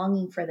 He's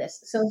longing for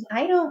this. So if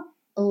I don't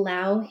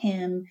allow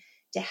him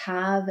to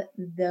have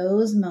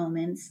those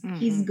moments,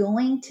 he's Mhm.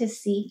 going to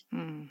seek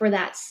Mm. for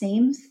that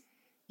same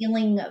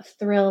feeling of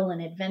thrill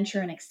and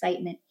adventure and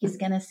excitement. He's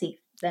going to seek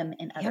them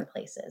in other Yep.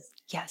 places.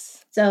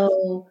 Yes.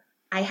 So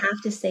I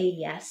have to say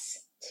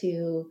yes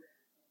to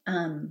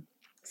um,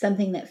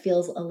 something that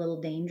feels a little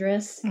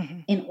dangerous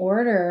Mhm. in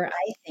order,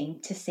 I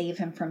think, to save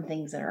him from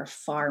things that are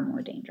far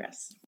more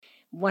dangerous.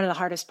 One of the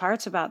hardest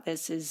parts about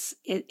this is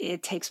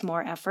it takes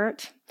more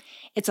effort.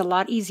 It's a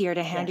lot easier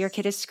to hand your Yes.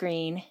 kid a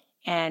screen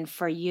and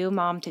for you,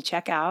 mom, to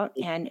check out.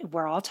 And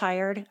we're all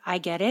tired. I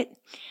get it.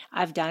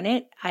 I've done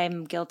it.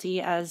 I'm guilty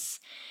as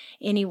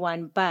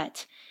anyone.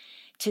 But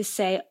to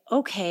say,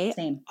 okay,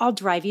 Same. I'll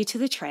drive you to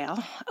the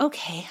trail.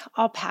 Okay,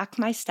 I'll pack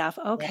my stuff.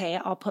 Yeah. Okay,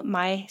 I'll put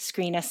my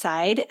screen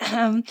aside.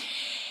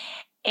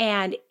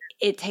 And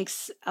it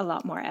takes a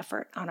lot more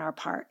effort on our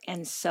part.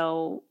 And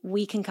so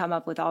we can come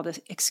up with all the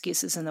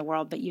excuses in the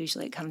world, but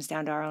usually it comes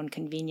down to our own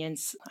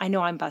convenience. I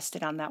know I'm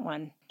busted on that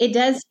one. It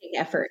does take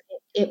effort.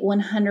 It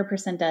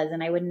 100% does.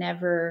 And I would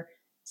never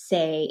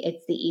say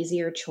it's the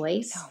easier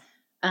choice.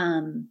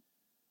 No.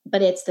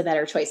 But it's the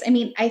better choice. I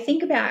mean, I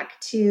think back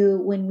to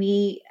when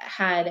we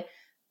had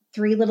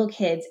 3 little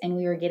kids and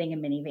we were getting a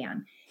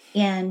minivan,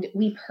 and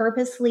we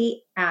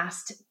purposely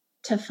asked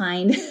to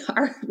find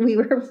we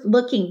were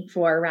looking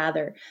for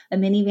rather a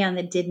minivan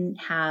that didn't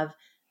have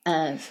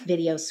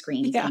video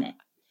screens Yeah, in it,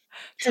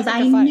 it's because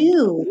hard to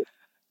find.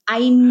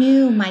 I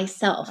knew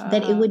myself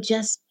that it Uh-huh. would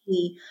just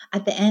be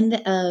at the end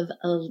of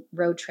a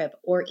road trip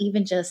or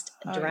even just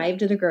Oh, yeah. drive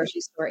to the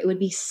grocery store. It would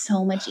be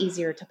so much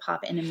easier to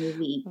pop in a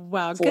movie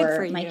Wow, good for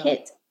for my you.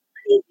 kids.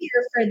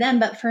 Easier for them,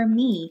 but for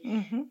me,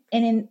 Mm-hmm.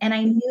 and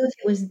I knew if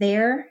it was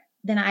there,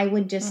 then I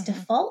would just Mm-hmm.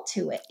 default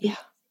to it Yeah,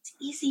 because it's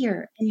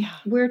easier and yeah.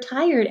 we're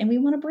tired and we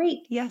want a break.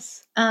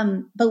 Yes.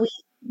 But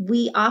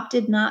we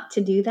opted not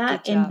to do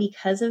that, Good and job.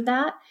 because of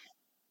that,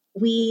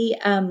 we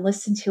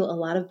listened to a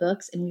lot of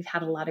books and we've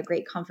had a lot of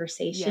great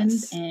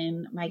conversations. Yes.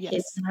 And my kids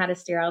Yes. know how to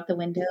stare out the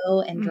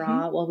window and Mm-hmm.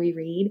 draw while we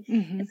read,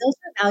 Mm-hmm. and those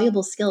are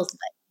valuable skills.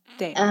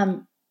 They But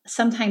are.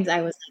 sometimes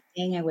I was like,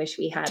 dang, I wish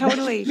we had that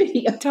Totally.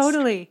 video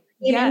Totally.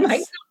 screen in my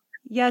Yes.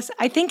 Yes.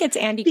 I think it's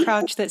Andy because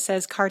Crouch that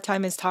says car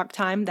time is talk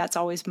time. That's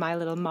always my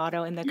little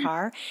motto in the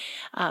car.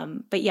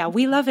 But yeah,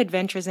 we love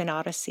Adventures in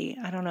Odyssey.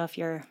 I don't know if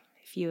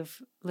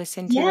you've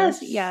listened to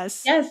those. yes,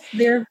 Yes. yes,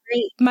 they're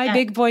great. My Yeah.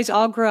 big boys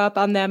all grew up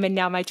on them, and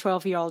now my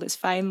 12-year-old is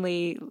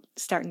finally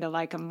starting to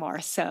like them more.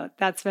 So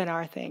that's been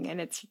our thing, and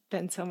it's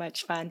been so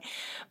much fun.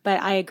 But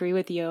I agree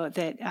with you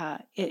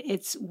that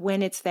it's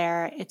when it's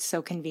there, it's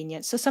so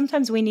convenient. So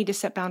sometimes we need to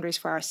set boundaries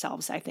for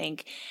ourselves, I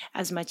think,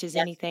 as much as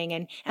Yes.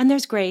 anything. And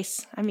there's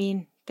grace. I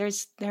mean, there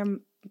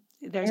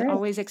there's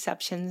always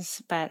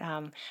exceptions, but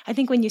I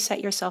think when you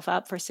set yourself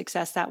up for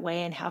success that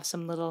way and have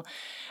some little,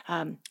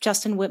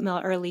 Justin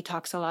Whitmel early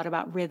talks a lot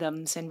about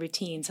rhythms and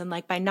routines, and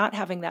like by not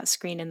having that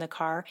screen in the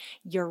car,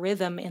 your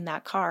rhythm in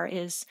that car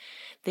is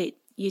that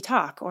you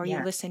talk or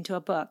you listen to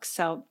a book.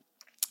 So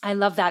I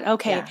love that.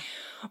 Okay,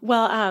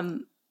 well,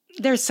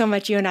 there's so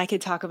much you and I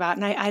could talk about,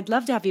 and I'd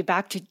love to have you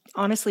back to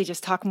honestly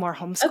just talk more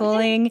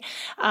homeschooling.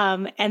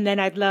 Okay. And then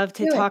I'd love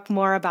to talk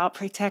more about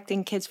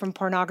protecting kids from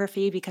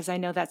pornography, because I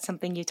know that's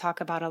something you talk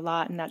about a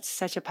lot, and that's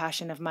such a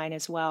passion of mine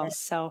as well.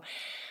 So,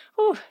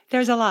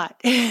 there's a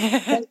lot.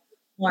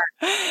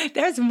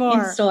 There's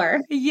more in store.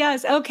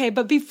 Yes. Okay.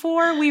 But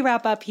before we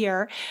wrap up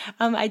here,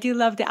 I do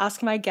love to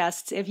ask my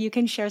guests if you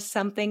can share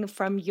something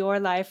from your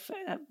life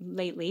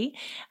lately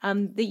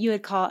that you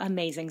would call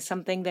amazing,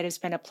 something that has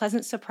been a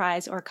pleasant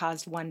surprise or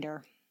caused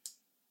wonder.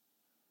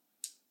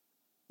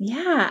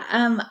 Yeah.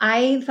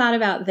 I thought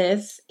about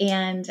this,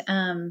 and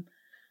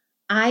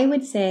I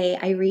would say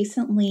I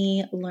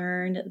recently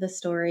learned the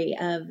story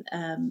of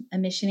a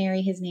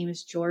missionary. His name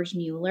is George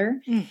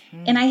Mueller.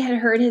 Mm-hmm. And I had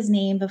heard his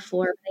name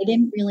before, but I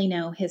didn't really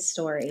know his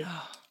story.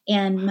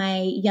 And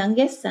my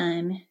youngest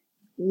son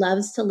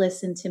loves to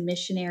listen to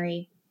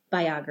missionary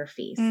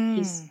biographies.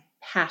 He's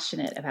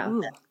passionate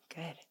about them.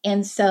 Good.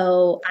 And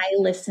so I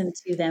listened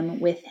to them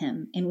with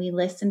him. And we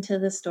listened to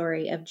the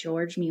story of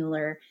George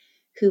Mueller,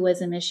 who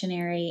was a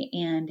missionary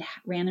and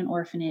ran an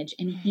orphanage.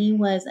 And he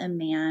was a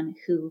man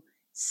who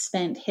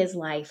spent his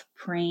life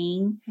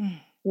praying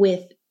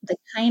with the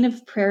kind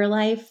of prayer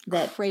life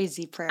that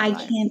crazy prayer I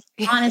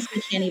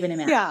honestly can't even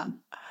imagine.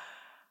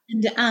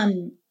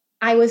 And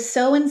I was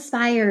so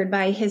inspired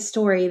by his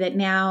story that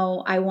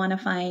now I want to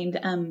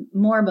find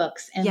more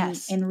books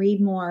and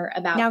read more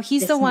about. Now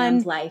he's this the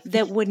one life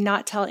that would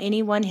not tell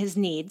anyone his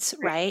needs,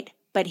 right?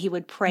 But he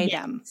would pray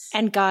them,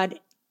 and God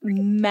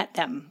met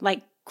them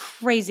like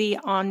crazy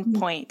on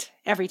point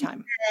every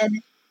time.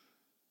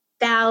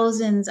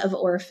 Thousands of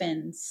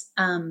orphans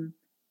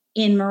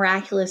in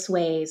miraculous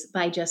ways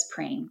by just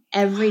praying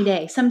every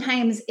day.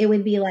 Sometimes it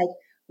would be like,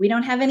 we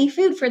don't have any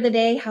food for the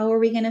day. How are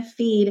we going to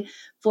feed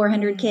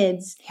 400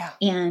 kids? Yeah.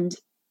 And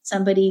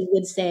somebody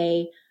would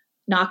say,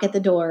 knock at the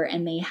door,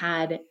 and they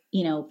had,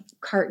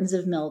 cartons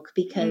of milk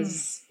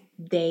because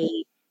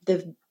the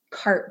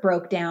cart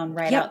broke down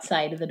right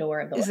outside of the door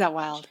of the. Is that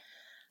wild?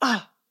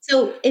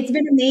 So it's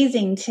been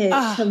amazing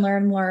to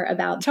learn more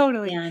about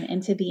man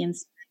and to be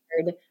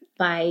inspired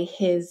by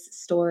his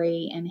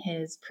story and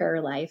his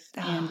prayer life.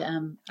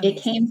 And it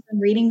came from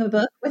reading a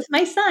book with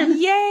my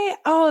son. Yay.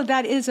 Oh,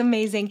 that is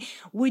amazing.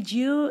 Would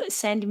you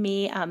send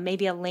me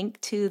maybe a link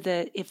to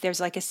if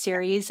there's like a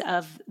series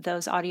of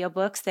those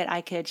audiobooks that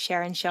I could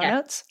share in show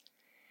notes?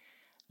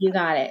 You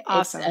got it.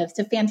 Awesome. It's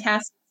a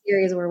fantastic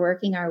series. We're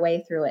working our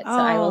way through it. So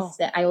I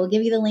will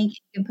give you the link. You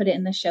can put it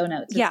in the show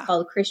notes. It's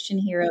called Christian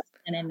Heroes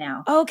Then and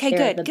Now.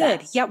 Okay,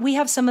 good. Yeah, we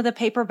have some of the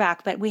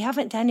paperback, but we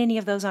haven't done any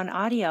of those on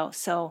audio.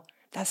 So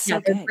that's so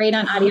good. They're great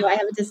on audio. I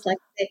have a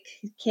dyslexic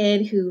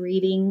kid who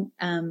reading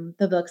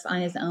the books on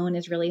his own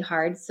is really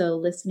hard. So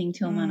listening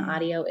to him on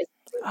audio is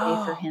a great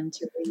way for him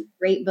to read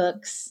great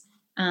books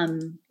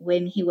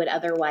when he would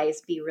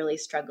otherwise be really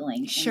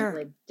struggling. Sure. And it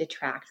would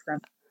detract from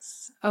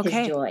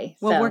his joy.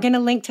 Well, we're going to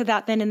link to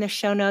that then in the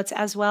show notes,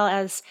 as well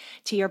as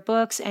to your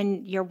books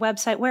and your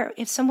website, where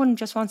if someone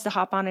just wants to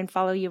hop on and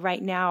follow you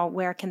right now,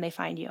 where can they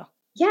find you?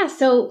 Yeah,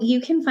 so you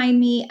can find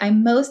me.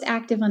 I'm most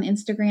active on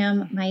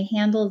Instagram. My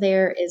handle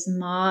there is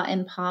Ma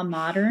and Pa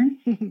Modern,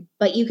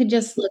 but you could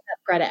just look up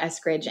Greta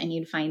Eskridge and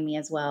you'd find me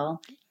as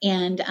well.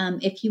 And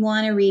if you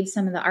want to read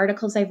some of the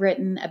articles I've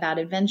written about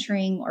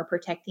adventuring or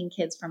protecting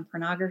kids from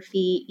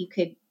pornography, you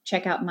could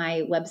check out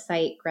my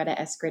website,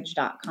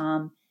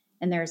 gretaeskridge.com.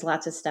 And there's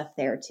lots of stuff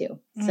there too.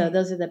 So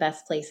those are the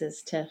best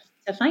places to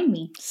find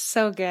me.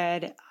 So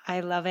good.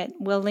 I love it.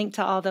 We'll link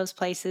to all those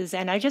places.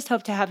 And I just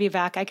hope to have you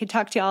back. I could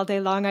talk to you all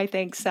day long, I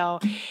think. So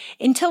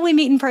until we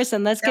meet in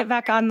person, let's get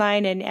back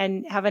online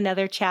and have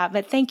another chat.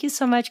 But thank you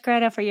so much,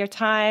 Greta, for your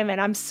time. And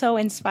I'm so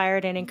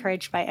inspired and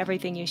encouraged by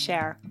everything you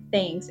share.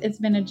 Thanks. It's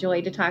been a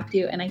joy to talk to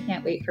you. And I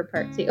can't wait for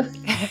part 2.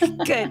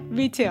 Good.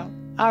 Me too.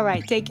 All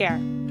right. Take care.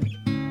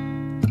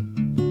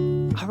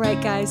 All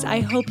right, guys, I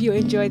hope you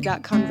enjoyed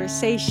that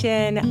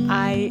conversation.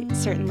 I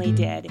certainly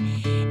did.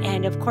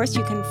 And of course,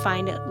 you can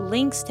find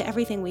links to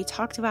everything we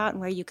talked about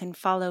and where you can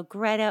follow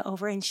Greta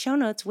over in show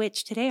notes,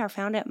 which today are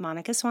found at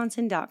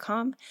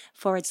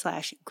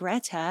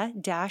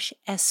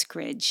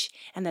monicaswanson.com/Greta-Eskridge.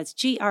 And that's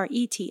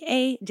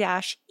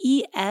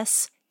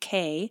GRETA-ESKRIDGE.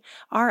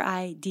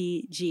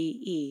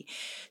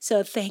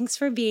 So thanks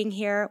for being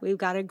here. We've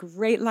got a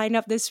great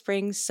lineup this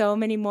spring, so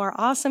many more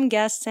awesome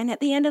guests. And at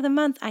the end of the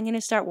month, I'm going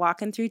to start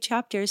walking through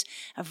chapters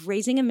of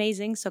Raising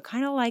Amazing. So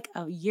kind of like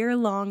a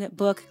year-long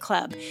book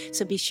club.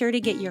 So be sure to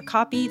get your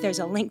copy. There's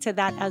a link to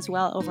that as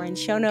well over in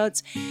show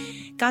notes.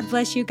 God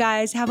bless you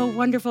guys. Have a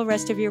wonderful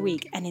rest of your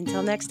week. And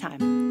until next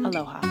time,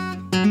 aloha.